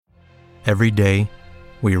Every day,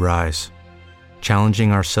 we rise,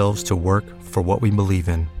 challenging ourselves to work for what we believe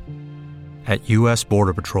in. At U.S.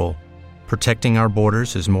 Border Patrol, protecting our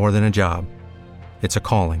borders is more than a job. It's a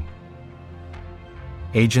calling.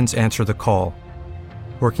 Agents answer the call,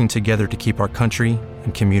 working together to keep our country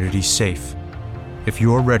and communities safe. If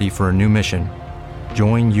you're ready for a new mission,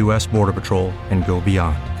 join U.S. Border Patrol and go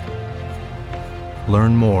beyond.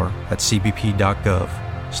 Learn more at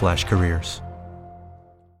cbp.gov/careers.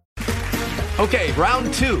 Okay,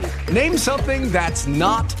 round two. Name something that's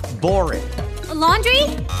not boring. A laundry?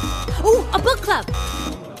 Ooh, a book club.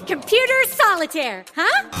 Computer solitaire,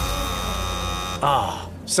 huh? Ah,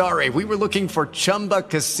 sorry, we were looking for Chumba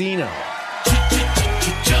Casino.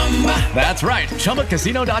 That's right,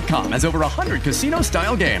 ChumbaCasino.com has over 100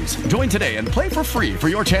 casino-style games. Join today and play for free for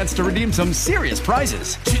your chance to redeem some serious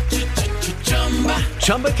prizes.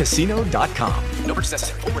 ChumbaCasino.com. No purchase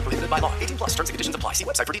necessary. Void where prohibited by law. 18+ terms and conditions apply. See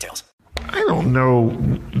website for details. I don't know.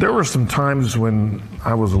 There were some times when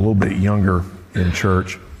I was a little bit younger in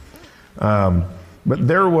church, but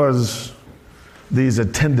there was these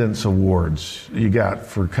attendance awards you got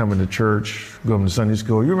for coming to church, going to Sunday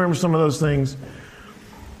school. You remember some of those things?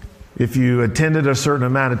 If you attended a certain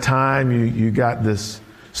amount of time, you got this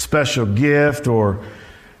special gift, or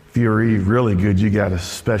if you were really good, you got a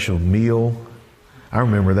special meal. I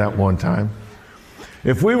remember that one time.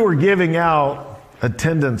 If we were giving out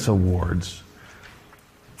attendance awards,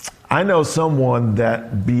 I know someone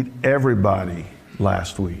that beat everybody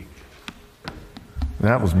last week.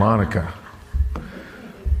 That was Monica.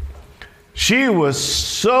 She was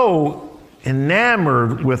so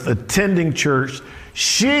enamored with attending church,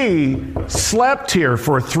 she slept here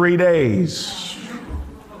for 3 days.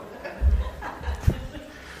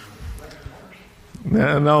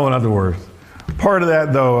 No, in other words. Part of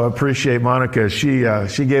that, though, I appreciate Monica. She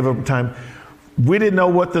gave up time. We didn't know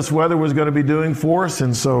what this weather was going to be doing for us,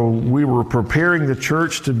 and so we were preparing the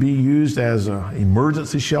church to be used as an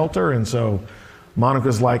emergency shelter. And so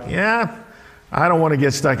Monica's like, yeah, I don't want to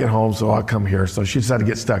get stuck at home, so I'll come here. So she decided to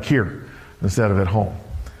get stuck here instead of at home.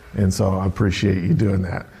 And so I appreciate you doing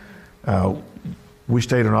that. We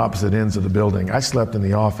stayed on opposite ends of the building. I slept in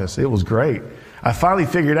the office. It was great. I finally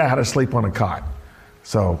figured out how to sleep on a cot.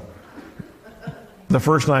 So the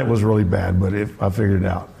first night was really bad, but I figured it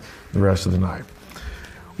out the rest of the night.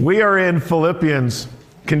 We are in Philippians,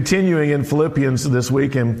 continuing in Philippians this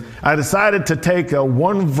week, and I decided to take a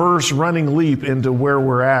one-verse running leap into where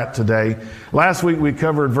we're at today. Last week we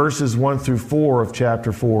covered verses 1 through 4 of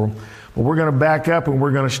chapter 4, but we're going to back up and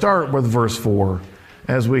we're going to start with verse 4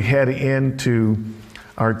 as we head into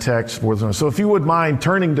our text for this. So if you would mind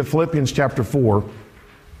turning to Philippians chapter 4,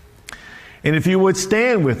 and if you would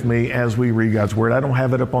stand with me as we read God's Word. I don't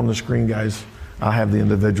have it up on the screen, guys. I have the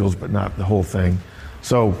individuals, but not the whole thing.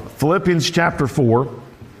 So Philippians chapter 4,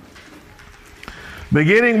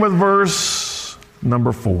 beginning with verse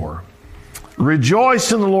number 4.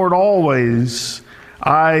 Rejoice in the Lord always.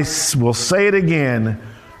 I will say it again.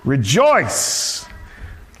 Rejoice.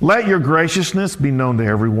 Let your graciousness be known to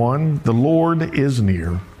everyone. The Lord is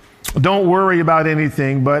near. Don't worry about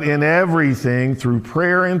anything, but in everything, through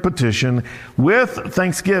prayer and petition, with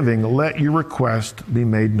thanksgiving, let your request be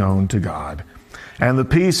made known to God. And the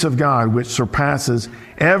peace of God, which surpasses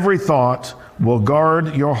every thought, will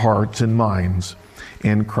guard your hearts and minds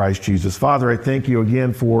in Christ Jesus. Father, I thank you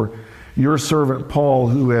again for your servant Paul,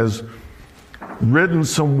 who has written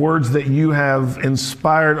some words that you have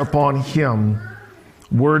inspired upon him,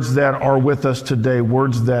 words that are with us today,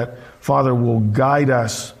 words that, Father, will guide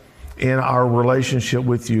us in our relationship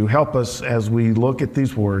with you. Help us as we look at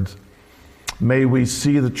these words. May we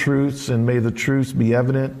see the truths, and may the truths be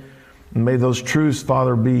evident. And may those truths,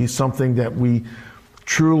 Father, be something that we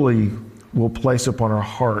truly will place upon our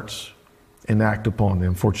hearts and act upon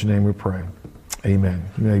them. For your name we pray. Amen.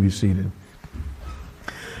 You may be seated.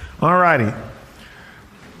 All righty.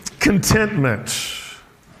 Contentment.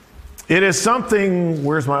 It is something,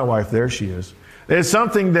 where's my wife? There she is. It's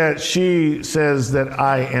something that she says that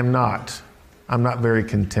I am not. I'm not very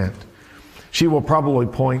content. She will probably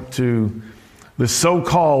point to the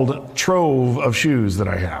so-called trove of shoes that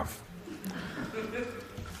I have.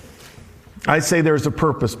 I say there's a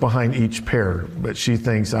purpose behind each pair, but she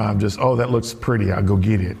thinks I'm just, oh, that looks pretty, I'll go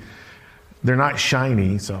get it. They're not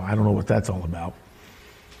shiny, so I don't know what that's all about.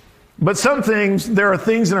 But there are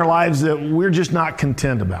things in our lives that we're just not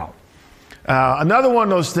content about. Another one of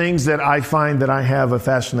those things that I find that I have a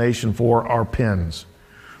fascination for are pens.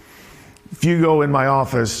 If you go in my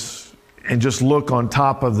office and just look on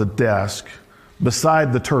top of the desk,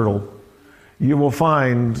 beside the turtle, you will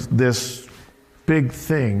find this big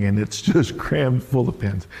thing, and it's just crammed full of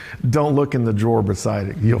pens. Don't look in the drawer beside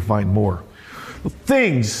it. You'll find more.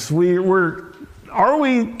 Things. Are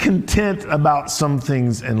we content about some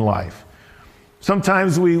things in life?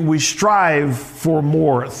 Sometimes we strive for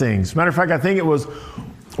more things. Matter of fact, I think it was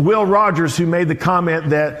Will Rogers who made the comment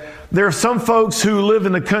that there are some folks who live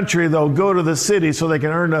in the country, they'll go to the city so they can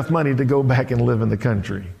earn enough money to go back and live in the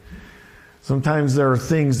country. Sometimes there are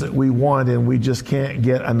things that we want and we just can't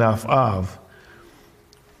get enough of.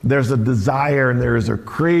 There's a desire and there is a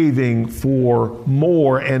craving for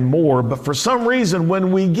more and more, but for some reason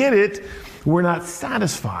when we get it, we're not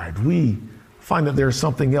satisfied. We find that there's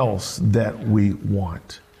something else that we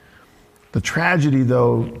want. The tragedy,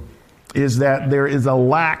 though, is that there is a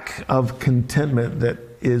lack of contentment that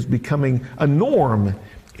is becoming a norm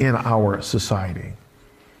in our society.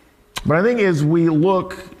 But I think as we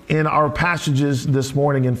look in our passages this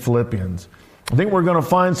morning in Philippians, I think we're going to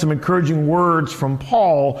find some encouraging words from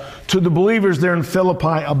Paul to the believers there in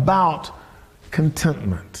Philippi about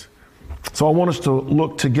contentment. So I want us to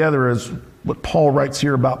look together as what Paul writes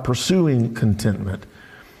here about pursuing contentment.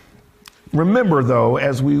 Remember, though,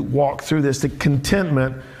 as we walk through this, that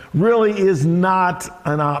contentment really is not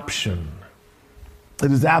an option.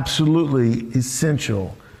 It is absolutely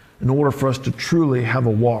essential in order for us to truly have a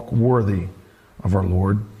walk worthy of our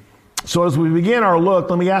Lord. So as we begin our look,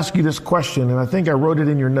 let me ask you this question, and I think I wrote it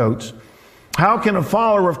in your notes. How can a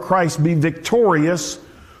follower of Christ be victorious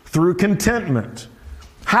through contentment?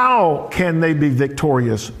 How can they be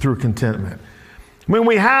victorious through contentment? When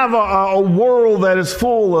we have a world that is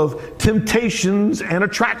full of temptations and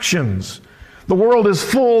attractions, the world is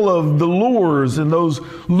full of the lures, and those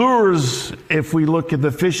lures, if we look at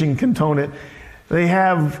the fishing component, they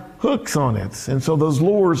have hooks on it. And so those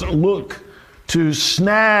lures look to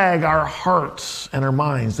snag our hearts and our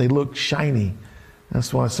minds. They look shiny.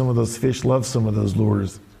 That's why some of those fish love some of those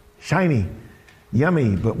lures. Shiny,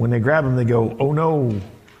 yummy, but when they grab them, they go, oh no,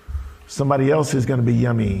 somebody else is going to be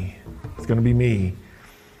yummy. It's going to be me.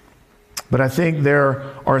 But I think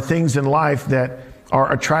there are things in life that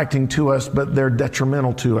are attracting to us, but they're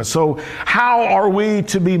detrimental to us. So how are we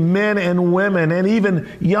to be men and women and even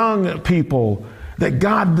young people that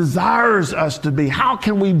God desires us to be? How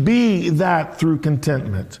can we be that through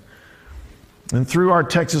contentment? And through our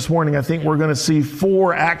text this morning, I think we're going to see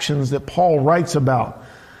 4 actions that Paul writes about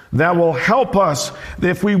that will help us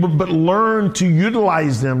if we would but learn to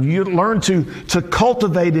utilize them, learn to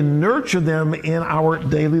cultivate and nurture them in our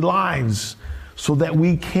daily lives so that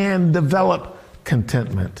we can develop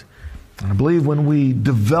contentment. And I believe when we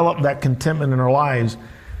develop that contentment in our lives,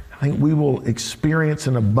 I think we will experience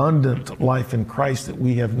an abundant life in Christ that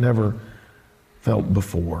we have never felt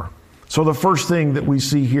before. So the first thing that we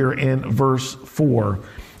see here in verse 4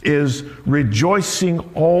 is rejoicing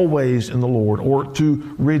always in the Lord, or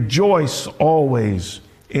to rejoice always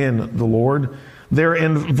in the Lord. There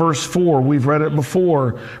in verse 4, we've read it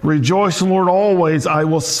before. Rejoice in the Lord always. I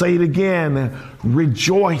will say it again.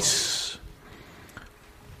 Rejoice.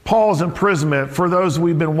 Paul's imprisonment, for those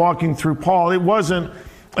we've been walking through Paul, it wasn't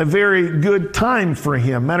a very good time for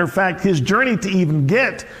him. Matter of fact, his journey to even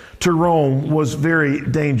get to Rome was very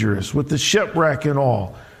dangerous with the shipwreck and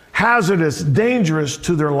all. Hazardous, dangerous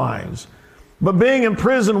to their lives. But being in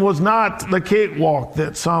prison was not the cakewalk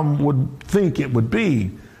that some would think it would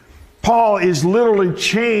be. Paul is literally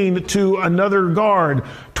chained to another guard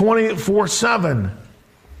 24/7.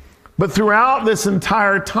 But throughout this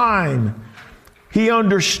entire time, he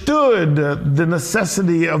understood the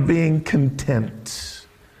necessity of being content.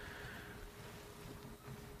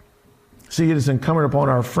 See, it is incumbent upon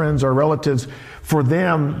our friends, our relatives. For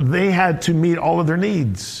them, they had to meet all of their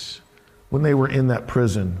needs when they were in that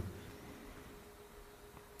prison.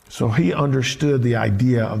 So he understood the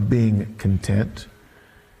idea of being content.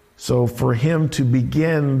 So for him to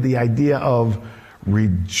begin the idea of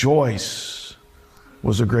rejoice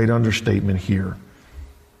was a great understatement here.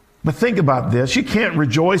 But think about this. You can't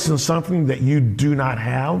rejoice in something that you do not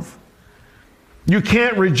have. You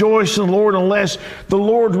can't rejoice in the Lord unless the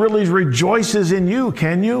Lord really rejoices in you,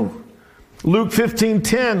 can you? Luke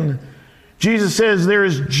 15:10, Jesus says there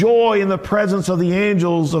is joy in the presence of the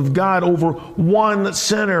angels of God over one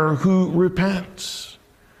sinner who repents.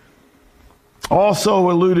 Also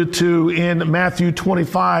alluded to in Matthew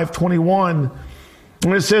 25:21,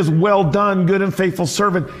 and it says, well done, good and faithful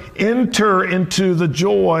servant, enter into the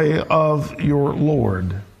joy of your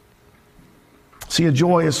Lord. See, a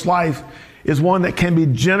joyous life is one that can be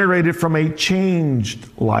generated from a changed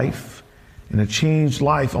life. And a changed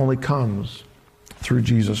life only comes through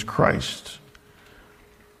Jesus Christ.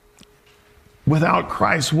 Without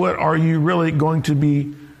Christ, what are you really going to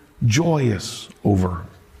be joyous over?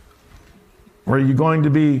 Or are you going to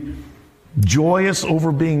be joyous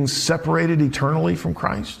over being separated eternally from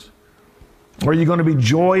Christ? Or are you going to be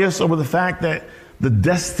joyous over the fact that the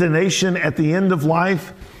destination at the end of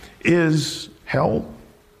life is hell?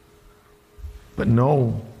 But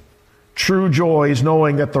no. True joy is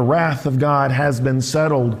knowing that the wrath of God has been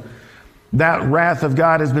settled. That wrath of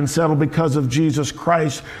God has been settled because of Jesus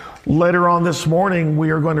Christ. Later on this morning,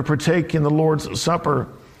 we are going to partake in the Lord's Supper.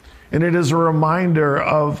 And it is a reminder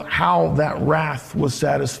of how that wrath was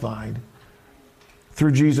satisfied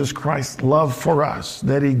through Jesus Christ's love for us,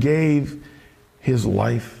 that he gave his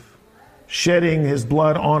life, shedding his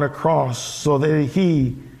blood on a cross so that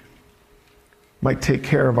he might take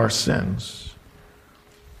care of our sins.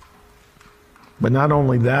 But not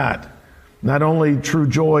only that, not only true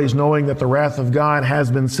joy is knowing that the wrath of God has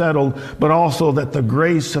been settled, but also that the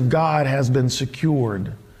grace of God has been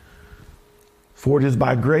secured. For it is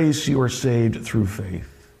by grace you are saved through faith.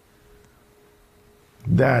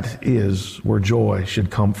 That is where joy should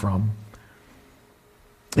come from.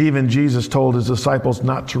 Even Jesus told his disciples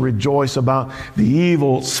not to rejoice about the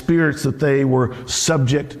evil spirits that they were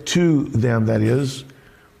subject to them, that is,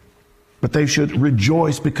 but they should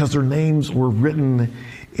rejoice because their names were written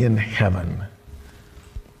in heaven.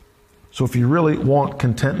 So if you really want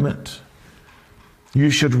contentment, you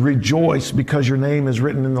should rejoice because your name is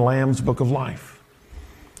written in the Lamb's Book of Life.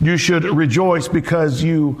 You should rejoice because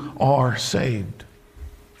you are saved.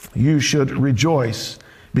 You should rejoice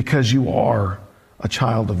because you are a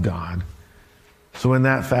child of God. So in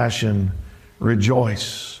that fashion,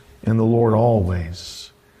 rejoice in the Lord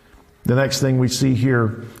always. The next thing we see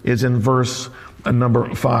here is in verse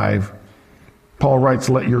number 5. Paul writes,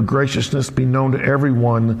 "Let your graciousness be known to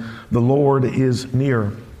everyone. The Lord is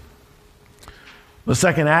near." The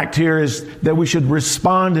second act here is that we should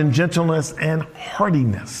respond in gentleness and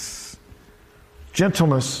heartiness.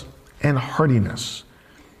 Gentleness and heartiness.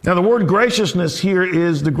 Now, the word graciousness here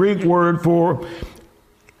is the Greek word for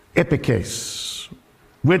epikes,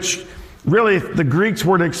 which really, if the Greeks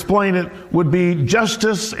were to explain it, would be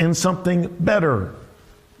justice and something better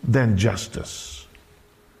than justice.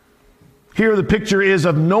 Here the picture is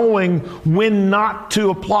of knowing when not to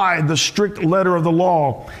apply the strict letter of the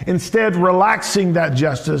law, instead relaxing that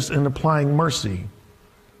justice and applying mercy.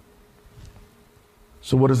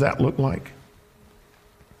 So what does that look like?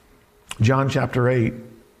 John chapter 8.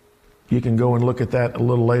 You can go and look at that a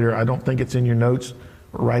little later. I don't think it's in your notes.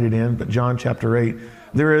 Write it in. But John chapter 8.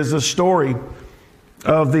 There is a story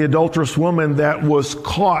of the adulterous woman that was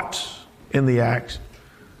caught in the act.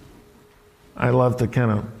 I love to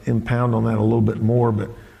kind of impound on that a little bit more, but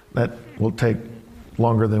that will take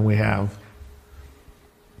longer than we have.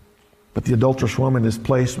 But the adulterous woman is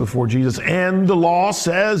placed before Jesus, and the law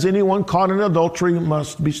says anyone caught in adultery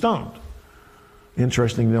must be stoned.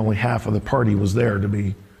 Interestingly, only half of the party was there to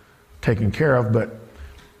be taken care of, but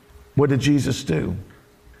what did Jesus do?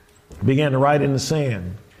 He began to write in the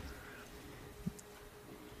sand.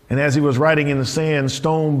 And as he was writing in the sand,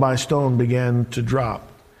 stone by stone began to drop,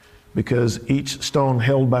 because each stone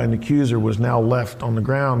held by an accuser was now left on the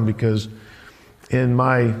ground, because in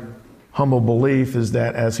my humble belief is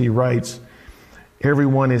that as he writes,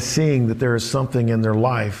 everyone is seeing that there is something in their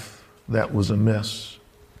life that was amiss.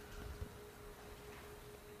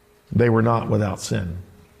 They were not without sin.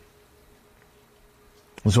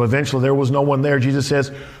 And so eventually there was no one there. Jesus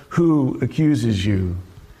says, "Who accuses you?"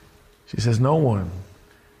 She says, "No one."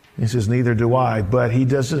 He says, "Neither do I." But he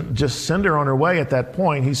doesn't just send her on her way at that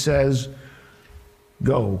point. He says,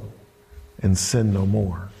 "Go and sin no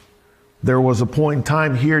more." There was a point in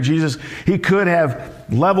time here, Jesus, he could have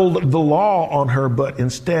leveled the law on her, but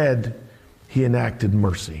instead he enacted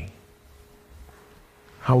mercy.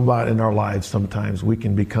 How about in our lives sometimes we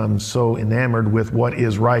can become so enamored with what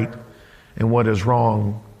is right and what is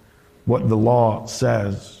wrong, what the law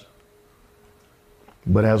says.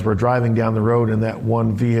 But as we're driving down the road and that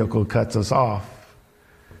one vehicle cuts us off,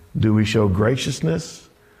 do we show graciousness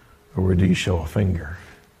or do you show a finger?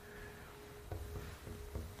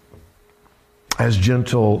 As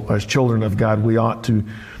children of God, we ought to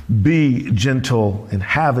be gentle and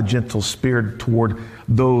have a gentle spirit toward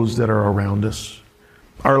those that are around us.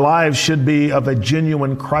 Our lives should be of a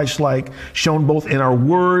genuine Christ-like, shown both in our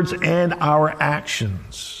words and our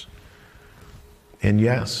actions. And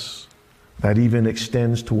yes, that even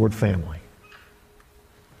extends toward family.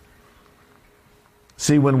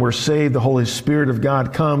 See, when we're saved, the Holy Spirit of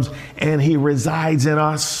God comes and he resides in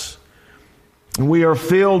us. And we are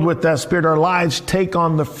filled with that Spirit. Our lives take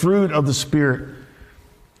on the fruit of the Spirit.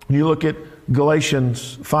 When you look at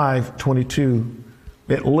Galatians 5:22,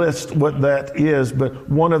 It lists what that is, but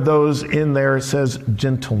one of those in there says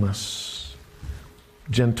gentleness.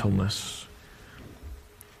 Gentleness.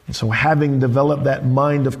 And so having developed that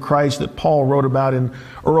mind of Christ that Paul wrote about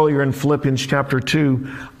earlier in Philippians chapter 2,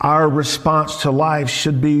 our response to life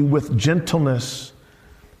should be with gentleness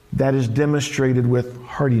that is demonstrated with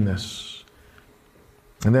hardiness.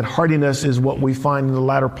 And that hardiness is what we find in the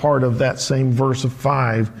latter part of that same verse of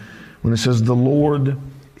 5 when it says, the Lord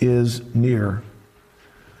is near.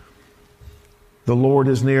 The Lord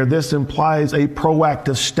is near. This implies a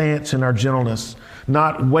proactive stance in our gentleness,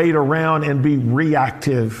 not wait around and be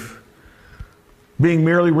reactive. Being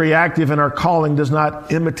merely reactive in our calling does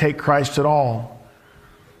not imitate Christ at all.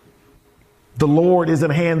 The Lord is at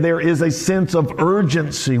hand. There is a sense of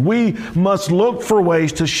urgency. We must look for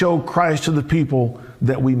ways to show Christ to the people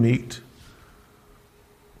that we meet.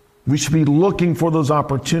 We should be looking for those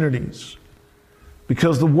opportunities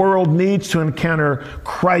because the world needs to encounter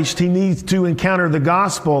Christ. He needs to encounter the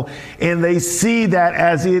gospel, and they see that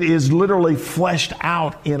as it is literally fleshed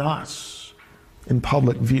out in us in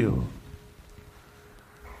public view.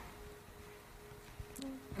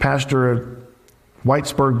 Pastor at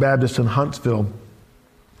Whitesburg Baptist in Huntsville,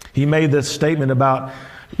 he made this statement about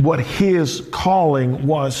what his calling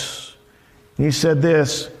was. He said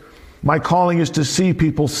this, my calling is to see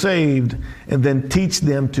people saved and then teach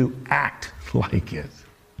them to act like it.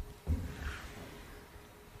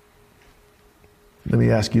 Let me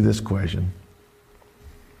ask you this question.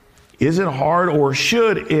 Is it hard, or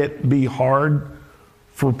should it be hard,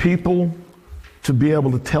 for people to be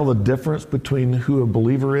able to tell the difference between who a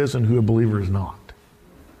believer is and who a believer is not?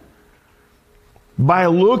 By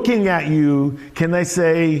looking at you, can they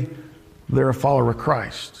say they're a follower of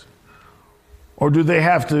Christ? Or do they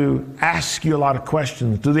have to ask you a lot of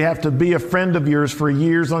questions? Do they have to be a friend of yours for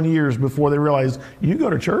years on years before they realize you go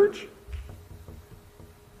to church?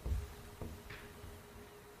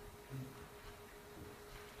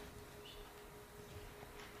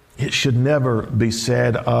 It should never be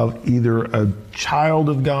said of either a child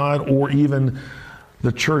of God or even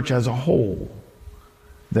the church as a whole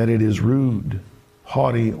that it is rude,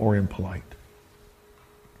 haughty, or impolite.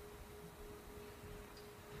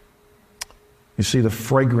 You see, the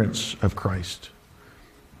fragrance of Christ.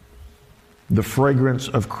 The fragrance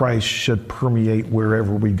of Christ should permeate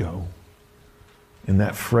wherever we go. And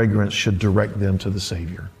that fragrance should direct them to the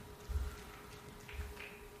Savior.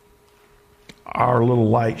 Our little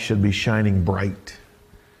light should be shining bright.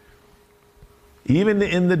 Even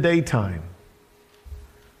in the daytime.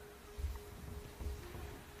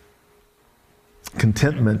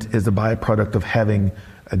 Contentment is a byproduct of having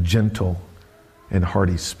a gentle and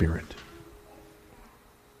hearty spirit.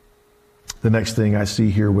 The next thing I see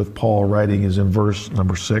here with Paul writing is in verse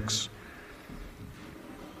number 6.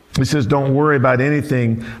 He says, don't worry about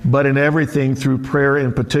anything, but in everything through prayer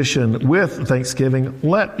and petition with thanksgiving,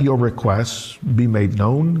 let your requests be made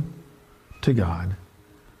known to God.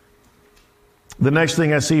 The next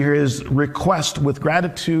thing I see here is request with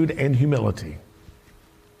gratitude and humility.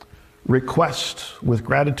 Request with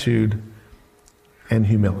gratitude and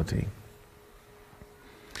humility.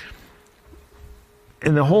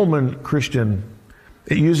 In the Holman Christian,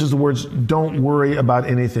 it uses the words, don't worry about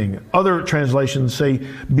anything. Other translations say,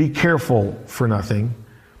 be careful for nothing.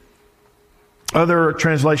 Other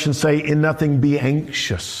translations say, in nothing be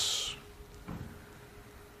anxious.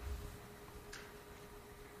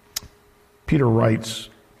 Peter writes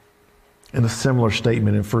in a similar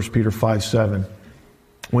statement in 1 Peter 5:7,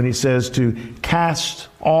 when he says to cast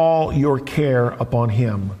all your care upon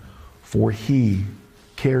him, for he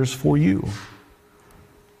cares for you.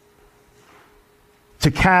 To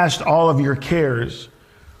cast all of your cares.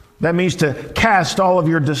 That means to cast all of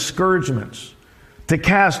your discouragements, to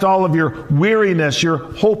cast all of your weariness, your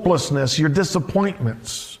hopelessness, your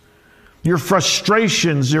disappointments, your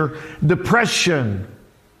frustrations, your depression,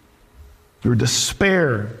 your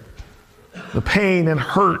despair, the pain and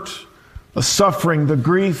hurt, the suffering, the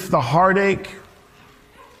grief, the heartache,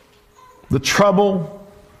 the trouble,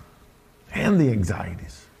 and the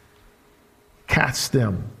anxieties. Cast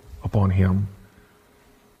them upon him.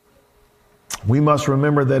 We must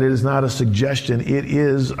remember that it is not a suggestion, it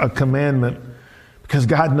is a commandment, because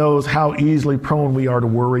God knows how easily prone we are to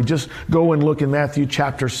worry. Just go and look in Matthew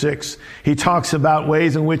chapter 6. He talks about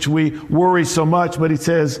ways in which we worry so much, but he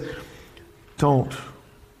says, don't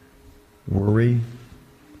worry.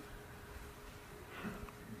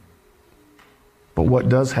 But what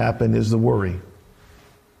does happen is the worry.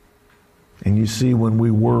 And you see, when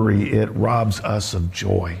we worry, it robs us of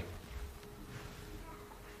joy.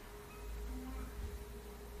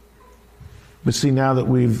 But see, now that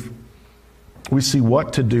we've we see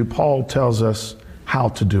what to do. Paul tells us how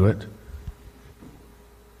to do it.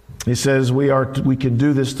 He says we can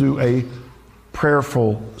do this through a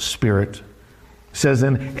prayerful spirit. He says,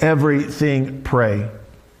 in everything pray.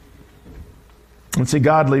 And see,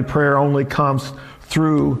 godly prayer only comes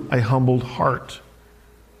through a humbled heart.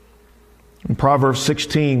 In Proverbs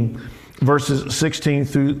 16, verses 16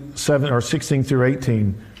 through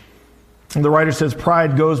 18, the writer says,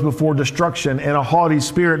 pride goes before destruction and a haughty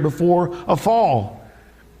spirit before a fall.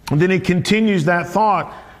 And then he continues that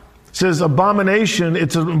thought. It says, abomination,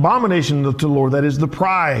 it's an abomination to the Lord, that is the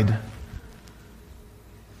pride.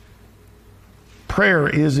 Prayer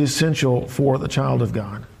is essential for the child of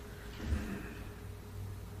God.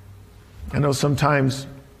 I know sometimes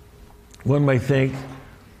one may think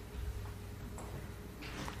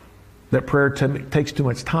that prayer takes too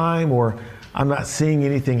much time, or I'm not seeing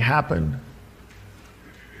anything happen.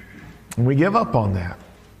 And we give up on that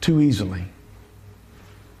too easily.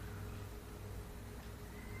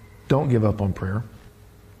 Don't give up on prayer.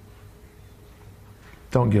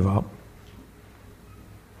 Don't give up.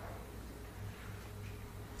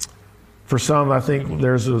 For some, I think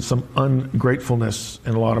there's some ungratefulness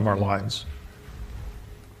in a lot of our lives.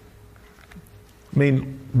 I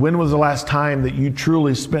mean, when was the last time that you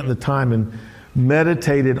truly spent the time and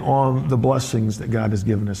meditated on the blessings that God has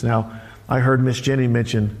given us? Now, I heard Miss Jenny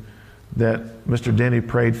mention that Mr. Denny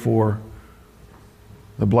prayed for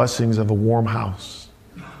the blessings of a warm house.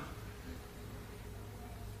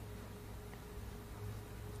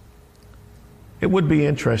 It would be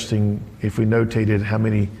interesting if we notated how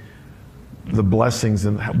many the blessings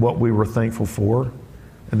and what we were thankful for,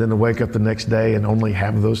 and then to wake up the next day and only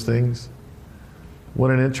have those things. What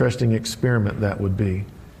an interesting experiment that would be.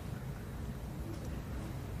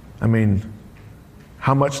 I mean,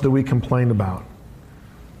 how much do we complain about?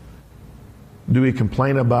 Do we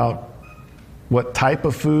complain about what type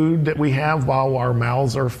of food that we have while our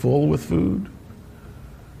mouths are full with food?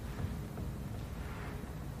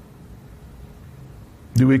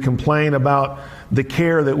 Do we complain about the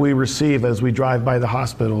care that we receive as we drive by the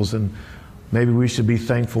hospitals, and maybe we should be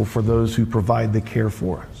thankful for those who provide the care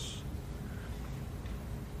for us?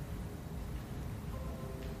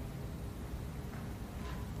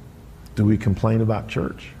 Do we complain about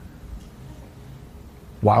church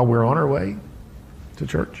while we're on our way to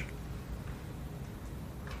church?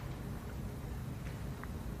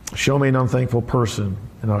 Show me an unthankful person,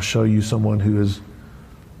 and I'll show you someone who is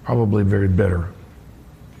probably very bitter.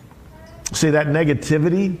 See, that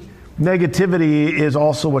negativity is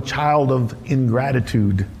also a child of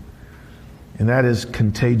ingratitude, and that is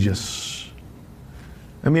contagious.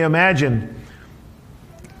 I mean, imagine,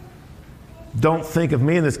 don't think of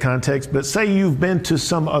me in this context, but say you've been to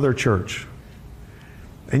some other church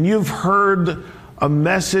and you've heard a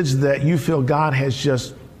message that you feel God has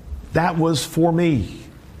just, that was for me.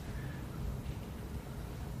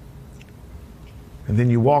 And then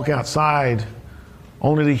you walk outside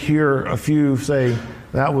only to hear a few say,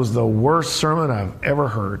 that was the worst sermon I've ever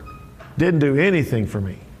heard. Didn't do anything for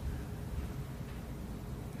me.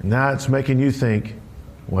 And now it's making you think,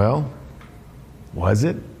 well, was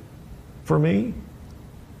it for me?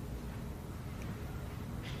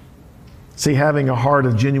 See, having a heart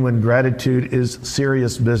of genuine gratitude is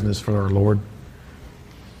serious business for our Lord.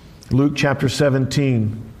 Luke chapter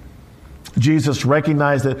 17, Jesus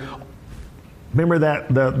recognized that, remember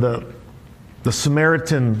that the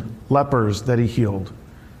Samaritan lepers that he healed.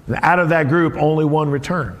 Out of that group, only one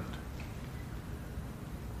returned.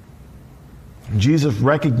 Jesus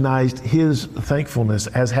recognized his thankfulness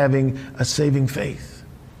as having a saving faith.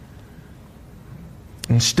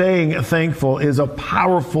 And staying thankful is a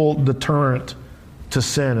powerful deterrent to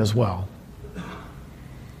sin as well.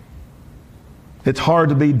 It's hard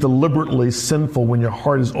to be deliberately sinful when your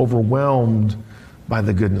heart is overwhelmed by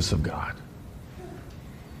the goodness of God.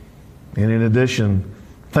 And in addition,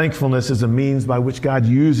 thankfulness is a means by which God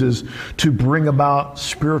uses to bring about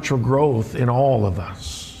spiritual growth in all of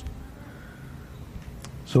us.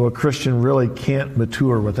 So a Christian really can't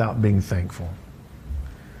mature without being thankful.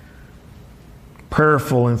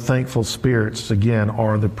 Prayerful and thankful spirits, again,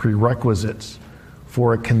 are the prerequisites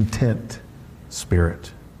for a content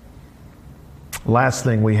spirit. Last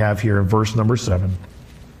thing we have here in verse number 7.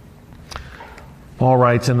 Paul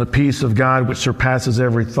writes, and the peace of God which surpasses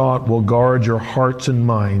every thought will guard your hearts and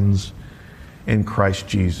minds in Christ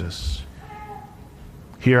Jesus.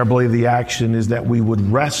 Here I believe the action is that we would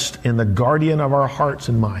rest in the guardian of our hearts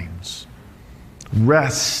and minds.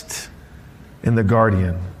 Rest in the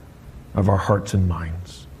guardian of our hearts and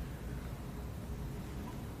minds.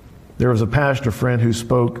 There was a pastor friend who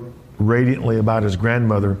spoke radiantly about his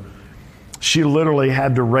grandmother She literally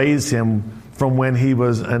had to raise him from when he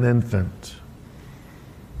was an infant.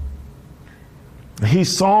 He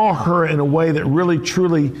saw her in a way that really,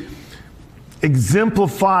 truly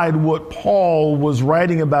exemplified what Paul was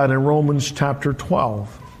writing about in Romans chapter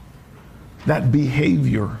 12. That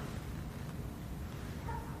behavior.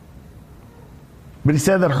 But he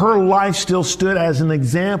said that her life still stood as an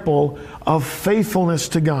example of faithfulness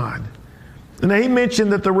to God. And he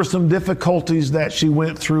mentioned that there were some difficulties that she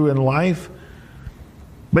went through in life.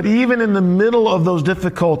 But even in the middle of those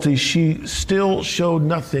difficulties, she still showed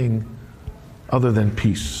nothing other than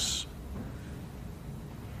peace.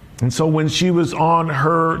 And so when she was on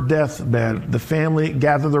her deathbed, the family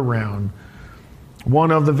gathered around.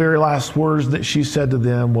 One of the very last words that she said to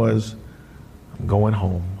them was, "I'm going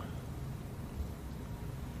home."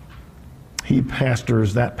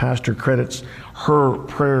 That pastor credits her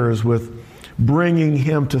prayers with bringing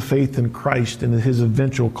him to faith in Christ and his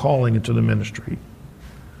eventual calling into the ministry.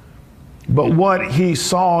 But what he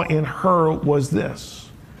saw in her was this.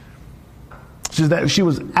 So that she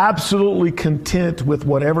was absolutely content with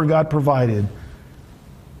whatever God provided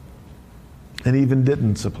and even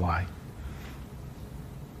didn't supply.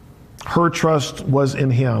 Her trust was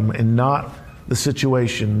in him and not the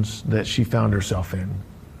situations that she found herself in.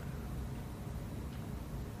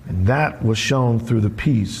 And that was shown through the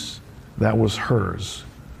peace that was hers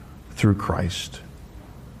through Christ.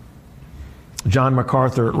 John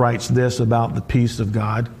MacArthur writes this about the peace of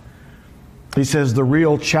God. He says, the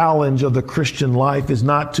real challenge of the Christian life is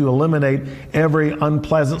not to eliminate every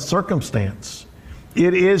unpleasant circumstance.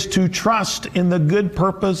 It is to trust in the good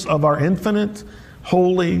purpose of our infinite,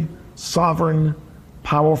 holy, sovereign,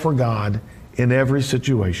 powerful God in every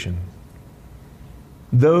situation.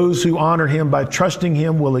 Those who honor him by trusting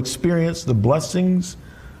him will experience the blessings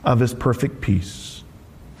of his perfect peace.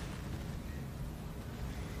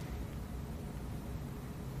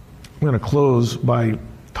 I'm going to close by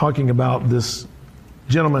talking about this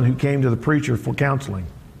gentleman who came to the preacher for counseling.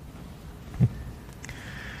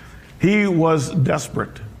 He was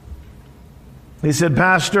desperate. He said,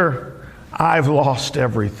 "Pastor, I've lost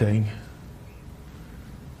everything."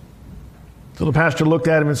 So the pastor looked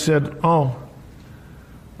at him and said, "Oh,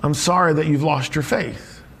 I'm sorry that you've lost your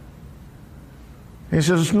faith." And he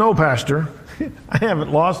says, "No, Pastor, I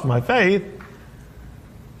haven't lost my faith."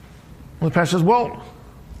 Well, the pastor says, "Well,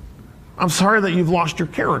 I'm sorry that you've lost your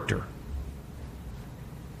character."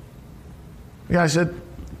 The guy said,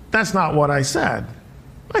 "That's not what I said.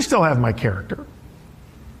 I still have my character."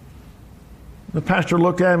 The pastor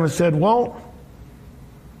looked at him and said, "Well,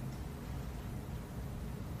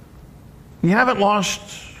 you haven't lost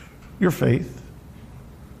your faith.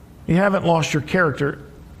 You haven't lost your character.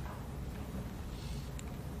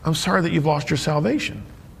 I'm sorry that you've lost your salvation."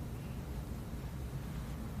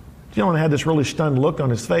 The gentleman had this really stunned look on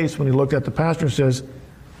his face when he looked at the pastor and says,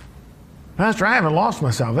 "Pastor, I haven't lost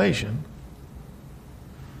my salvation."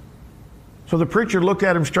 So the preacher looked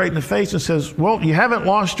at him straight in the face and says, "Well, you haven't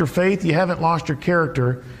lost your faith, you haven't lost your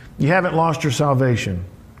character, you haven't lost your salvation.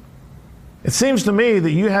 It seems to me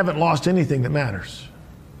that you haven't lost anything that matters."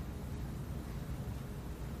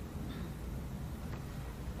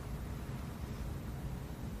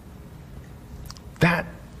 That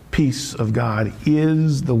peace of God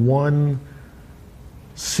is the one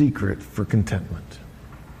secret for contentment.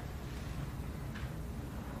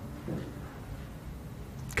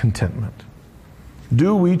 Contentment.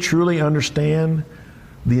 Do we truly understand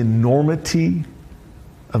the enormity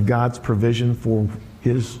of God's provision for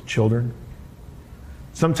his children?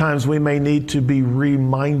 Sometimes we may need to be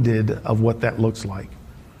reminded of what that looks like.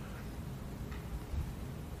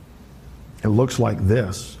 It looks like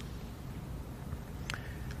this.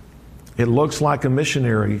 It looks like a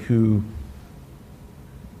missionary who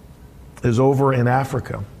is over in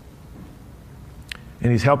Africa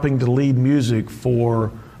and he's helping to lead music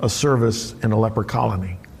for a service in a leper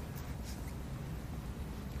colony.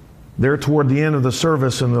 There toward the end of the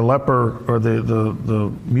service, and the leper or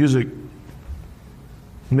the music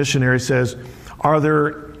missionary says,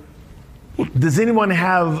 does anyone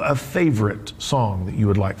have a favorite song that you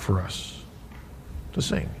would like for us to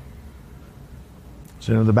sing?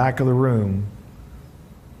 So in the back of the room,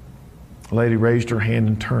 a lady raised her hand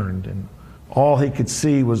and turned, and all he could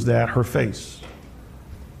see was that her face.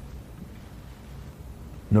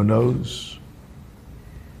 No nose,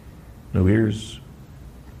 no ears.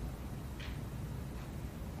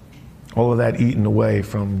 All of that eaten away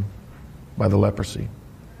by the leprosy.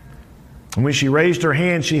 And when she raised her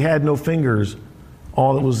hand, she had no fingers.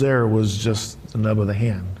 All that was there was just the nub of the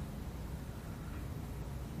hand.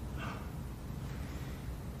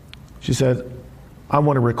 She said, I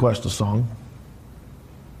want to request a song.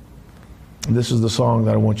 This is the song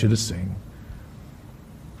that I want you to sing.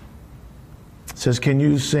 It says, can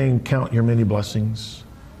you sing Count Your Many Blessings?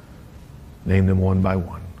 Name them one by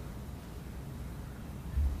one.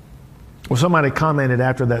 Well, somebody commented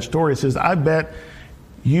after that story, it says, I bet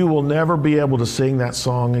you will never be able to sing that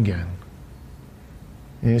song again.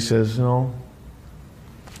 And he says, no,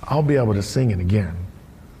 I'll be able to sing it again.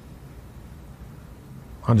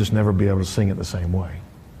 I'll just never be able to sing it the same way.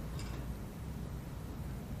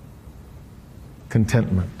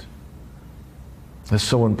 Contentment is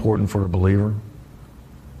so important for a believer.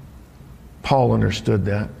 Paul understood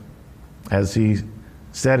that as he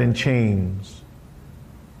sat in chains.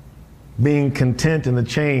 Being content in the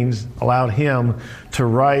chains allowed him to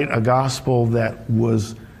write a gospel that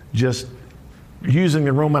was just using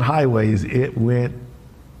the Roman highways. It went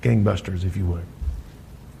gangbusters, if you would.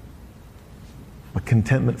 But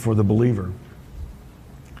contentment for the believer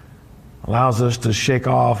allows us to shake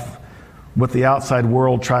off what the outside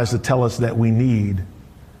world tries to tell us that we need,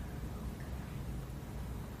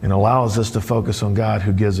 and allows us to focus on God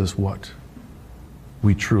who gives us what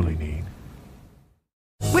we truly need.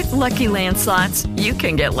 With Lucky Land Slots, you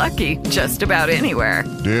can get lucky just about anywhere.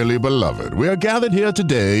 Dearly beloved, we are gathered here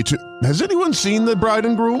today to... Has anyone seen the bride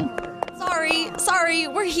and groom? Sorry,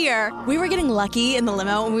 we're here. We were getting lucky in the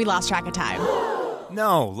limo and we lost track of time.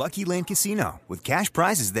 No, Lucky Land Casino, with cash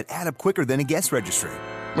prizes that add up quicker than a guest registry.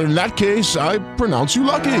 In that case, I pronounce you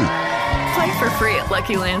lucky. Play for free at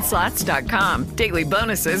LuckyLandSlots.com. Daily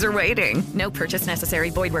bonuses are waiting. No purchase necessary.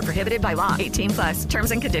 Void where prohibited by law. 18+.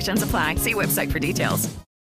 Terms and conditions apply. See website for details.